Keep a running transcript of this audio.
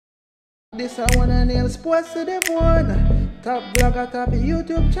This I wanna nail sports to the bone. Top blogger, top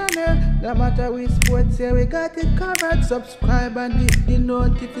YouTube channel. No matter which sports, yeah, we got it covered. Subscribe and hit the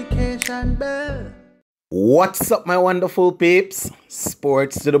notification bell. What's up, my wonderful peeps?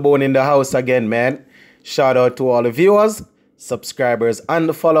 Sports to the bone in the house again, man. Shout out to all the viewers, subscribers, and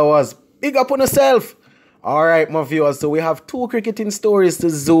the followers. Big up on yourself. Alright, my viewers, so we have two cricketing stories to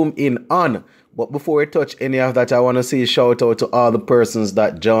zoom in on. But before we touch any of that, I want to say shout out to all the persons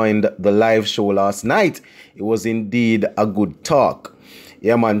that joined the live show last night. It was indeed a good talk.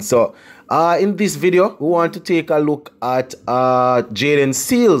 Yeah, man. So, in this video, we want to take a look at Jayden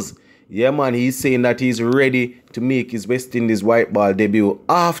Seales. Yeah, man. He's saying that he's ready to make his West Indies white ball debut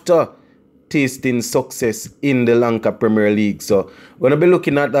after tasting success in the Lanka Premier League. So, we're going to be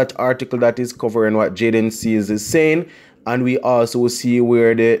looking at that article that is covering what Jayden Seales is saying. And we also see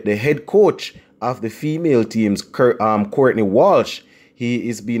where the head coach of the female teams, Courtney Walsh, he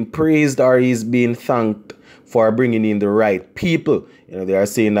is being praised or he's being thanked for bringing in the right people. You know, they are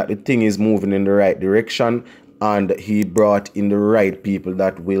saying that the thing is moving in the right direction and he brought in the right people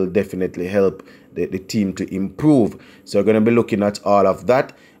that will definitely help the team to improve. So we're going to be looking at all of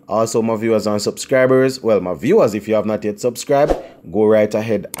that. Also, my viewers and subscribers, well, my viewers, if you have not yet subscribed, go right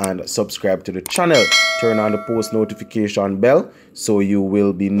ahead and subscribe to the channel. Turn on the post notification bell so you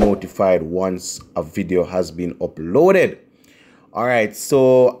will be notified once a video has been uploaded. All right,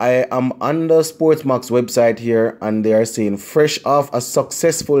 so I am on the Sportsmax website here, and they are saying fresh off a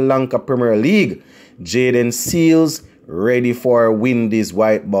successful Lanka Premier League, Jayden Seales ready for Windies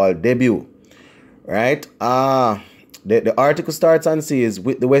white ball debut. Right? The article starts and says,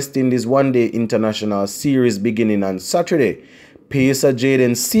 with the West Indies one-day international series beginning on Saturday, pacer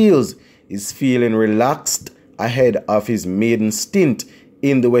Jayden Seales is feeling relaxed ahead of his maiden stint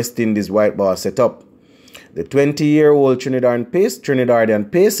in the West Indies white ball setup. The 20-year-old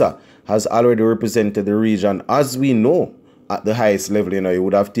Trinidadian pacer has already represented the region, as we know, at the highest level. You know, he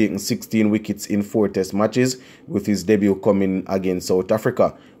would have taken 16 wickets in 4 test matches, with his debut coming against South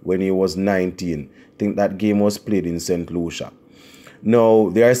Africa when he was 19. I think that game was played in St. Lucia. Now,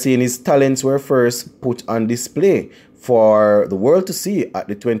 they are saying his talents were first put on display for the world to see at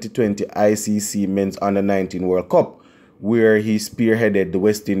the 2020 ICC Men's Under-19 World Cup, where he spearheaded the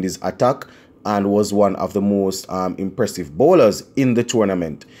West Indies attack and was one of the most impressive bowlers in the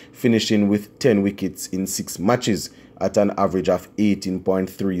tournament, finishing with 10 wickets in 6 matches at an average of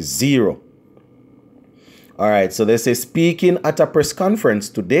 18.30. All right, so they say, speaking at a press conference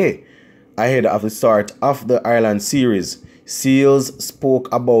today ahead of the start of the Ireland series, Seales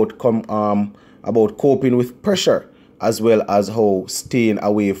spoke about coping with pressure, as well as how staying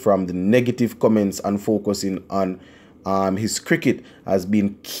away from the negative comments and focusing on his cricket has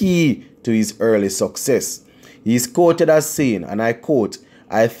been key to his early success. He is quoted as saying, and I quote,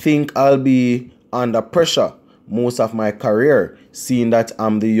 "I think I'll be under pressure most of my career, seeing that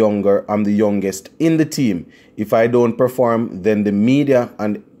I'm the youngest in the team. If I don't perform, then the media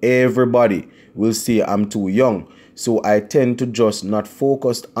and everybody will say I'm too young. So I tend to just not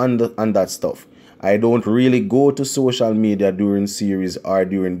focus on that stuff. I don't really go to social media during series or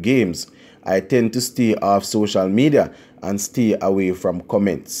during games. I tend to stay off social media and stay away from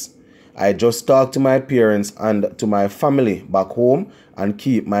comments. I just talk to my parents and to my family back home and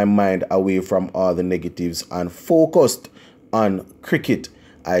keep my mind away from all the negatives and focused on cricket.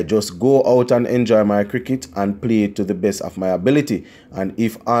 I just go out and enjoy my cricket and play to the best of my ability. And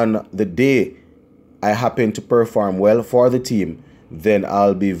if on the day I happen to perform well for the team, then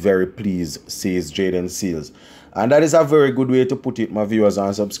I'll be very pleased," says Jayden Seales. And that is a very good way to put it, my viewers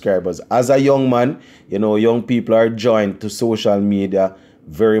and subscribers. As a young man, you know, young people are joined to social media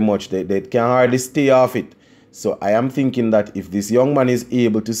very much. They can hardly stay off it. So I am thinking that if this young man is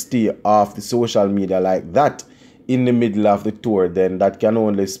able to stay off the social media like that in the middle of the tour, then that can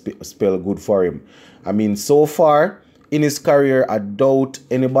only spell good for him. I mean, so far in his career, I doubt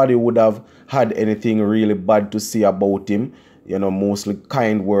anybody would have had anything really bad to say about him. You know, mostly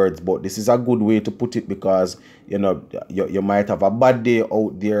kind words, but this is a good way to put it, because, you know, you might have a bad day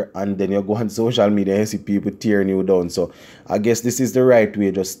out there and then you go on social media and see people tearing you down. So I guess this is the right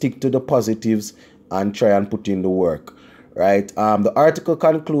way. Just stick to the positives and try and put in the work, right? The article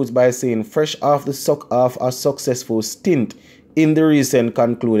concludes by saying, fresh off a successful stint in the recent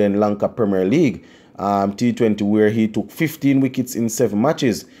concluding Lanka Premier League T20, where he took 15 wickets in 7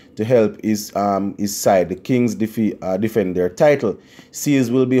 matches to help his side, the Kings, defend their title. Seales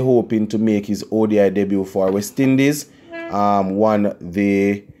will be hoping to make his ODI debut for West Indies when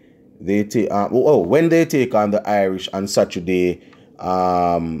they take on the Irish on Saturday,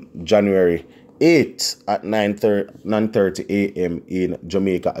 January 8 at 9:30 a.m. in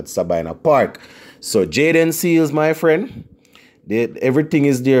Jamaica at Sabina Park. So Jaden Seals, my friend, everything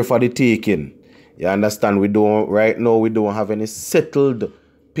is there for the taking. You understand? Right now we don't have any settled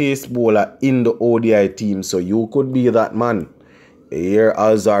pace bowler in the ODI team, so you could be that man. Here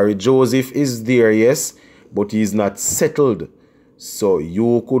Alzarri Joseph is there, yes, but he's not settled. So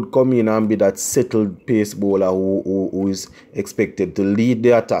you could come in and be that settled pace bowler who is expected to lead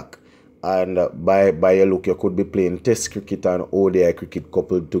the attack. And by your look, you could be playing Test cricket and ODI cricket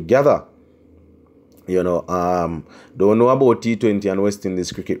coupled together. You know, don't know about T20 and West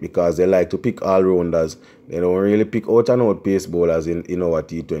Indies cricket because they like to pick all-rounders. They don't really pick out-and-out pace bowlers in our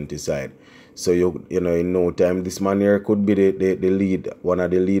T20 side. So, you know, in no time, this man here could be the lead, one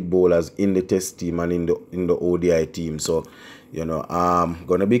of the lead bowlers in the Test team and in the ODI team. So, you know,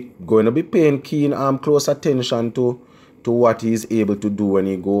 gonna be paying keen close attention to what he's able to do when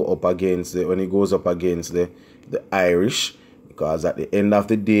he goes up against the Irish, because at the end of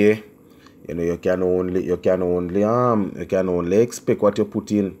the day, you know, you can only expect what you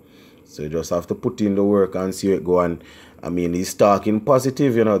put in. So you just have to put in the work and see it go. And I mean, he's talking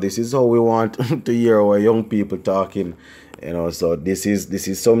positive, you know. This is how we want to hear our young people talking, you know. So this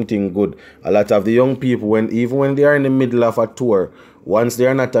is something good. A lot of the young people, even when they are in the middle of a tour, once they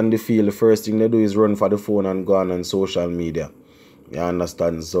are not on the field, the first thing they do is run for the phone and go on social media. You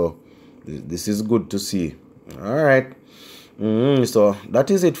understand? So this is good to see. All right. So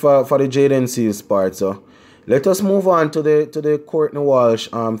that is it for the Jaden Seals part. So let us move on to the Courtney Walsh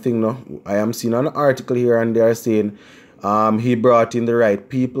thing now. I am seeing an article here and they are saying he brought in the right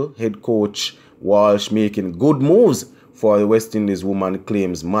people. Head coach Walsh making good moves for the West Indies woman,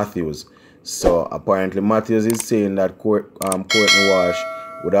 claims Matthews. So apparently Matthews is saying that Courtney Walsh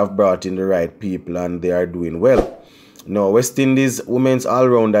would have brought in the right people and they are doing well. Now, West Indies women's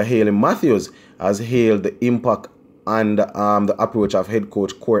all-rounder Hayley Matthews has hailed the impact and the approach of head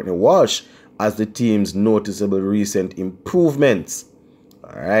coach Courtney Walsh as the team's noticeable recent improvements.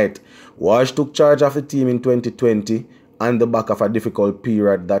 Alright, Walsh took charge of the team in 2020 on the back of a difficult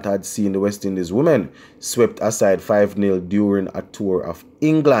period that had seen the West Indies women swept aside 5-0 during a tour of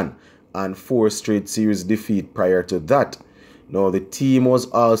England and 4 straight series defeat prior to that. Now, the team was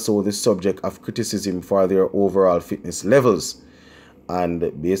also the subject of criticism for their overall fitness levels.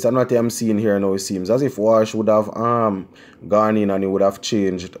 And based on what I'm seeing here now, it seems as if Walsh would have gone in and he would have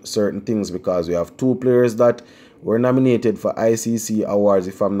changed certain things, because we have 2 players that were nominated for ICC awards,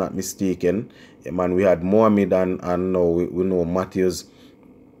 if I'm not mistaken. Man, we had Mohamed and now we know Matthews.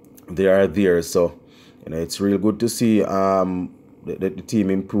 They are there. So, you know, it's real good to see the team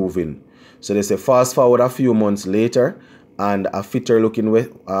improving. So they say fast forward a few months later, and a fitter looking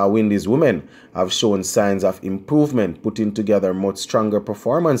Windies women have shown signs of improvement, putting together much stronger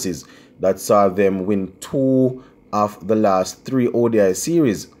performances that saw them win 2 of the last 3 ODI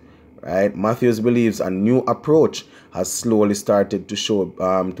series. Right? Matthews believes a new approach has slowly started to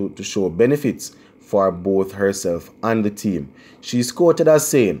show benefits for both herself and the team. She's quoted as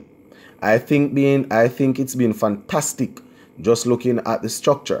saying, I think it's been fantastic just looking at the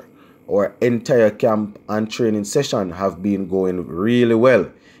structure. Our entire camp and training session have been going really well.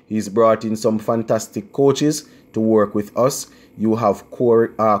 He's brought in some fantastic coaches to work with us. You have Corey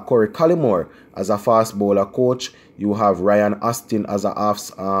Collymore as a fast bowler coach. You have Ryan Austin as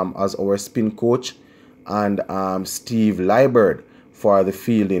as our spin coach, and Steve Liebert for the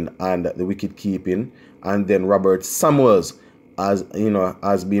fielding and the wicket keeping, and then Robert Samuels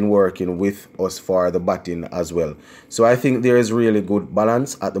has been working with us for the batting as well. So I think there is really good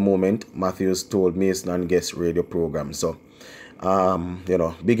balance at the moment, Matthews told Mason and Guest radio program. So,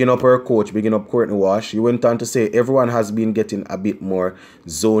 bigging up her coach, bigging up Courtney Walsh. He went on to say everyone has been getting a bit more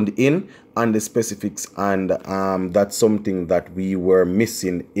zoned in on the specifics, and that's something that we were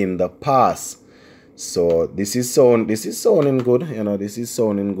missing in the past. So this is sounding good. This is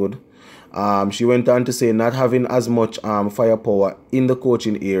sounding good. She went on to say not having as much firepower in the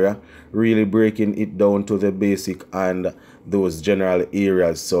coaching area, really breaking it down to the basic and those general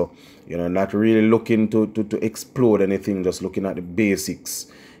areas. So, not really looking to explode anything, just looking at the basics.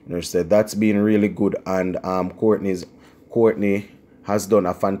 She said that's been really good, and Courtney has done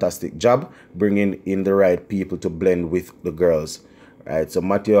a fantastic job bringing in the right people to blend with the girls. Right, so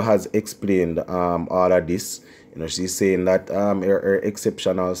Matthew has explained all of this. She's saying that her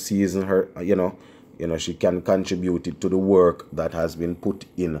exceptional season, she can contribute it to the work that has been put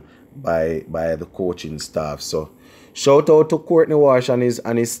in by the coaching staff. So shout out to Courtney Walsh and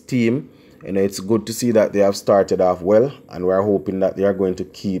his team. It's good to see that they have started off well, and we're hoping that they are going to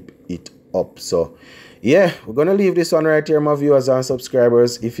keep it up. So yeah, we're gonna leave this one right here, my viewers and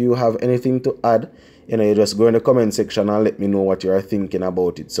subscribers. If you have anything to add, you just go in the comment section and let me know what you are thinking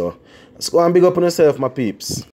about it. So let's go and big up on yourself, my peeps.